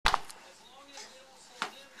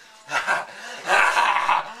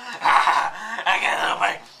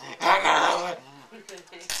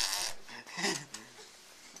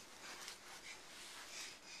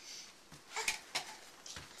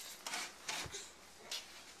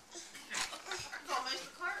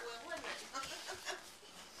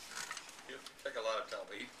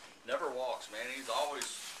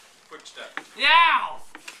Yow!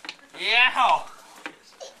 Yow!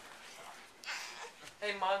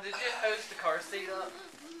 Hey, Mom, did you hose the car seat up?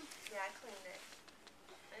 Yeah, I cleaned it.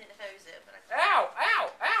 I didn't hose it, but I cleaned Ow!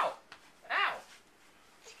 Ow! Ow! Ow!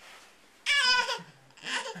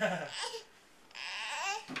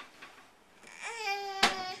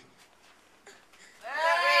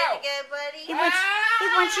 Ready to go, buddy? He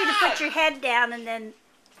wants you to put your head down and then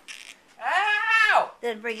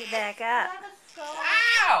bring it back up.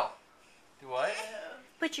 Ow! Do what?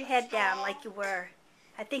 Put your head down like you were.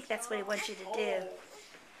 I think that's what he wants you to do.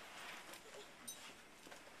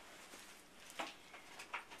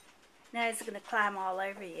 Now he's going to climb all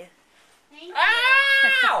over you.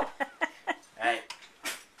 Ow! Hey.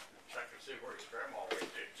 Check to see where his grandma went to.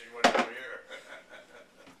 She went over here.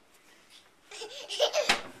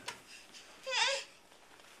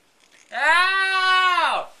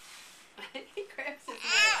 Ow! He grabs his neck.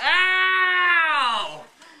 Ow!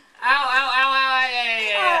 Ow, ow, ow, ow,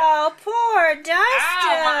 yeah. Oh, poor Dustin.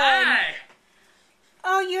 Ow, my eye.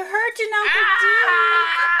 Oh, you're hurting Uncle D.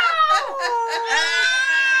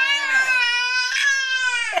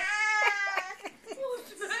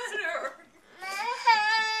 What's the matter?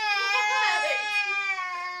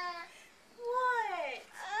 What?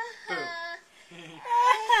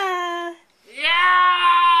 Yeah!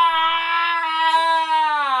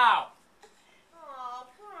 Oh,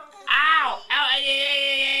 poor Uncle. Ow! Ow!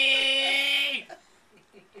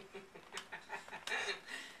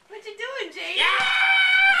 What you doing, Jayden? Yeah!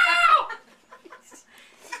 Did you hurt Uncle D?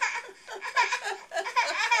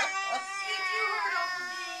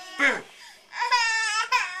 Boom!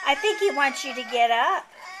 I think he wants you to get up.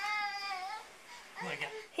 Oh my God.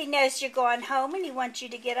 He knows you're going home and he wants you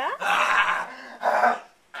to get up.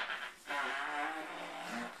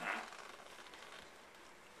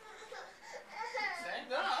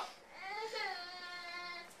 Stand up.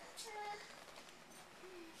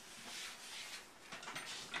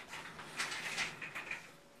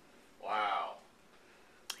 Wow.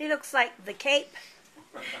 He looks like the Cape.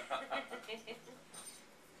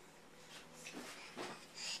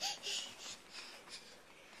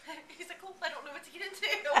 He's like, oh, I don't know what to get into.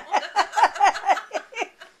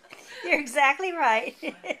 You're exactly right. I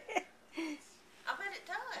bet it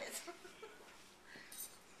does.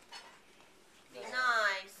 Be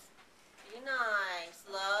nice. Be nice.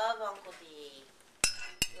 Love Uncle D.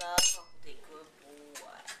 Love Uncle D. Good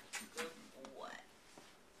boy. Good boy.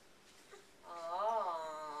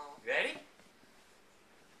 Oh. Ready?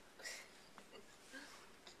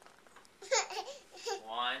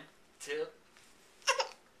 One, two.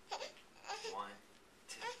 One,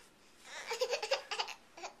 two.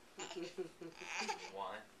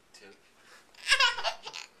 One, two.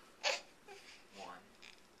 One,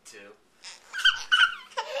 two.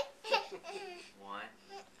 One,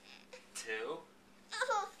 two.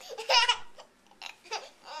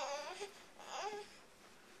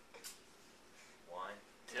 One,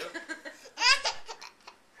 two.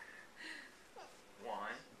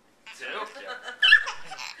 One, two.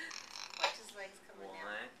 Watch his legs coming down.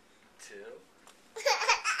 One, two.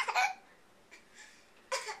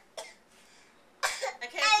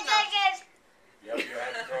 Okay, it's not. Yep, you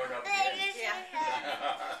had to throw it up again. Yeah.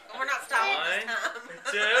 We're not stopping this One, time.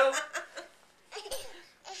 two.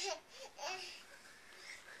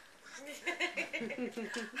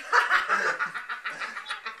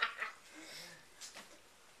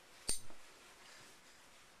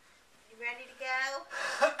 You ready to go?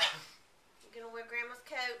 You gonna wear Grandma's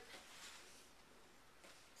coat?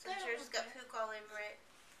 Since yours got pook all over it.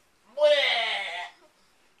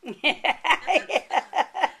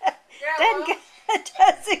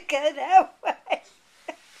 Doesn't go that way.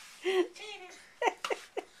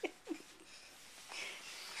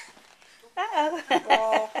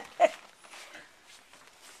 Uh-oh.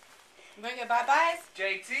 You wanna go bye-byes?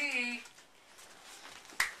 JT.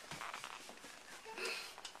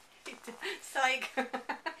 Psych.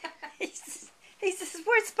 He says,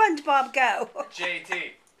 where'd SpongeBob go? JT.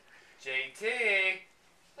 JT.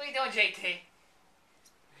 What are you doing, JT?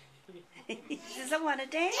 He says, I want to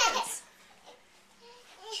dance.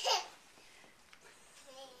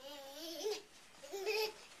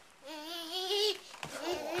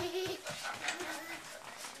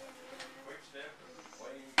 Quick step,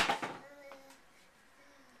 wave.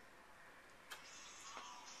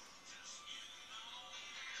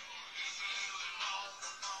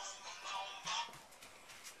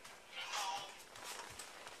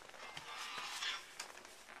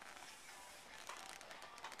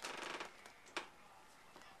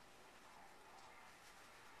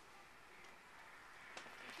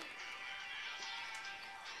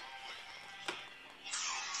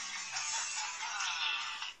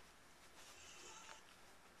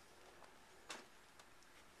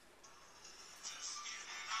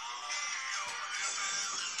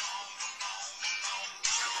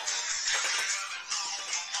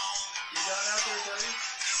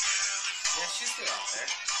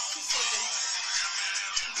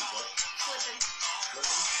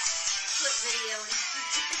 videoing.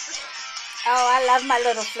 Oh, I love my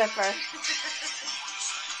little flipper.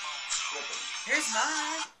 Here's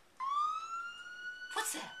mine.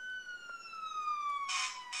 What's that?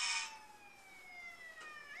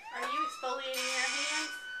 Are you exfoliating your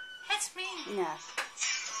hands? That's me. No.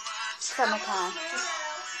 Summertime.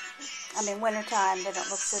 I mean, wintertime, they don't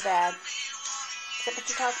look so bad. Is that what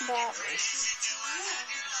you're talking about?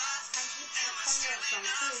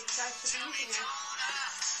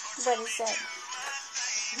 What is it?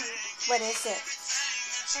 What is it?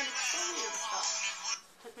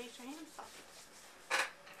 That makes your hands soft.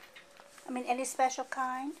 I mean, any special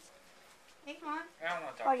kind? Hey, come on. I don't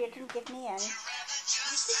want to Oh, talk you to you. didn't give me any. You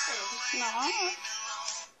did. No.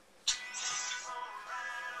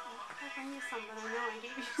 I bring you some, but I know I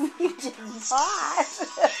gave you You did not.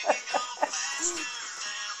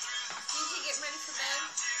 Did you get ready for bed?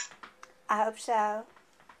 I hope so. I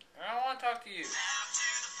don't want to talk to you.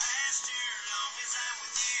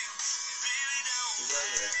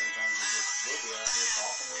 Sometimes we just will be out here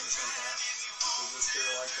talking with her sometimes. She'll just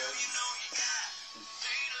feel like that.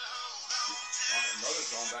 Mother's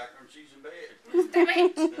gone back when she's in bed. Stop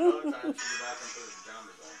it. And other times she'll go back and put her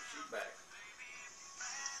pajamas on. She's back.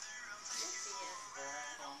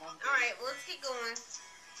 Alright, well, let's get going.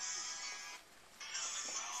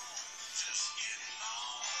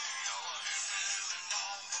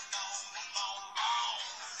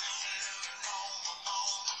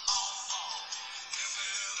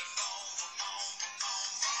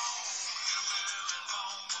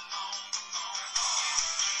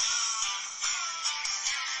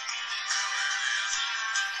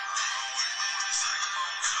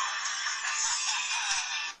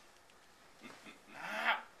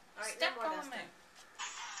 Alright, Step no more on dusting. me.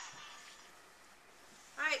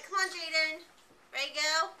 Alright, come on, Jayden. Ready to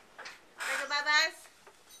go? Ready to go bye-byes?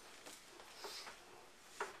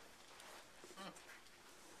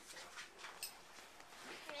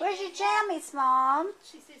 Where's your jammies, Mom?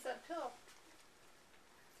 She sees that pill.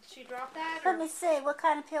 Did she drop that? Let me see. What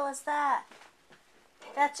kind of pill is that?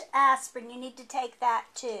 That's aspirin. You need to take that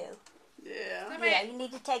too. Yeah. Yeah, you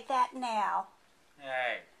need to take that now.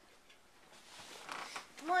 Hey.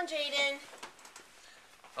 Come on, Jayden.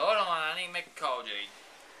 Hold on. I need to make a call, Jade.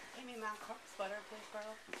 Give me my car sweater, please,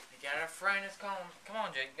 girl. You got a friend that's calling. Come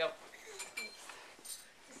on, Jade. Go.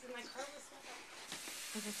 This is my Carla sweater.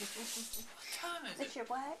 What time is Is it? your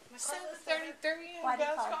what? My Carla sweater. 7:33. Why do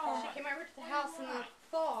you Guys, call it go. She came over to the house in the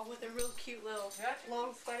fall with a real cute little Gotcha.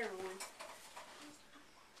 long sweater on.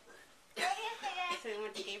 So we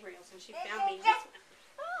went to Gabriel's and she found me this one.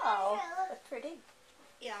 Oh, that's pretty.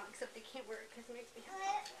 Yeah, except they can't wear it because it makes me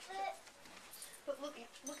hot. But look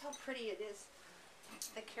how pretty it is.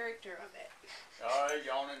 The character of it. Alright,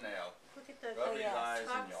 yawning now. Look at the Rub his yes. eyes and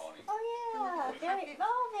tops. yawning. Oh yeah, very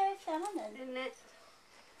feminine. Isn't it?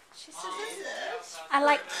 She says this. I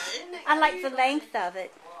like the length of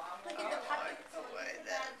it. Look at the pocket.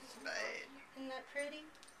 Isn't that pretty?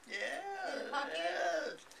 Yeah. In the pocket?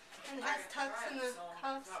 Yes. And it has tucks in the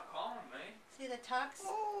cuffs. Stop calling me. See the tucks?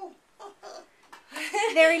 Oh.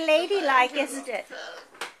 Very ladylike, isn't it?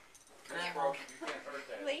 Grandma. You can't hurt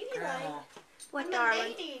that. Ladylike. Grandma. What, I'm a darling?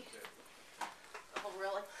 lady. Oh,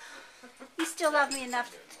 really? You still love me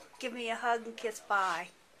enough to give me a hug and kiss bye.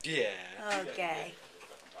 Yeah. Okay.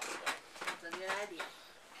 That's a good idea.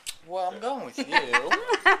 Well, I'm going with you.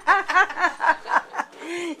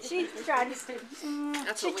 She's trying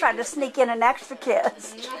to sneak in an extra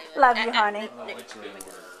kiss. Love you, honey.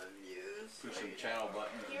 Push some channel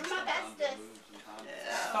buttons. You're my bestest.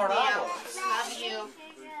 Thought I was. Love you.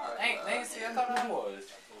 Hey, Nancy, I thought I was.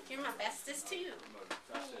 You're my bestest too. You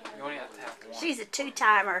only have to have one. She's a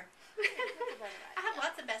two-timer. I have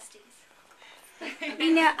lots of besties.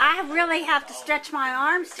 You know, I really have to stretch my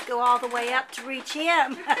arms to go all the way up to reach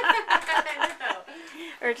him. I know.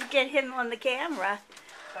 Or to get him on the camera.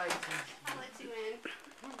 I'll let you in.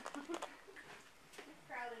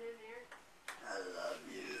 Crowded in there. I love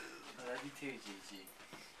you. I love you too, Gigi.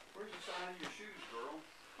 Where's the sign of your shoes, girl?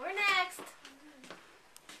 We're next.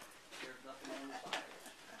 There's nothing on the side.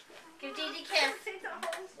 Give Gigi a kiss.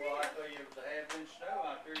 Well, I thought you had half inch snow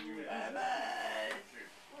out there. You bye-bye.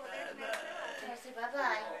 Bye-bye. Say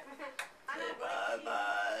bye-bye. Say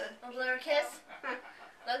bye-bye. Want to blow her a kiss?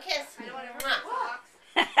 Blow a kiss. I don't want to run.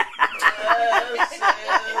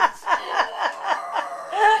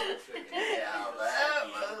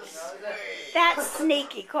 That's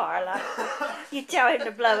sneaky, Carla. You tell him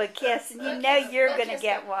to blow a kiss, and you know you're going to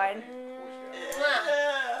get one.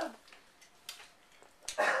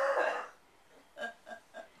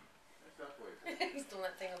 He's doing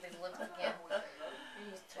that thing with his lips again.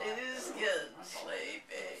 He's getting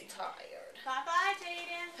sleepy. He's tired.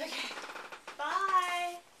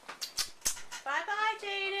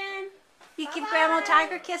 Give Grandma a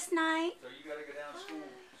tiger kiss night. So you gotta go down to school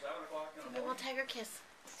 7 o'clock in the Well, morning. tiger kiss.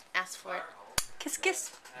 Ask for it. Kiss,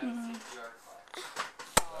 kiss. Mm.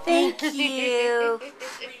 Thank you. Were you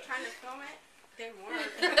trying to film it? They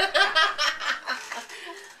weren't.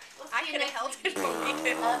 I could have held it for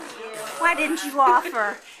you. Love you. Why didn't you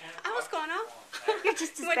offer? What's going on? You're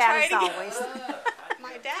just as Wanna bad as try it always.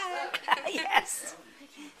 My dad. Yes.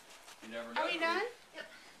 You never know. Are we done?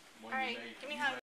 When All you right, may- give me a you hug. may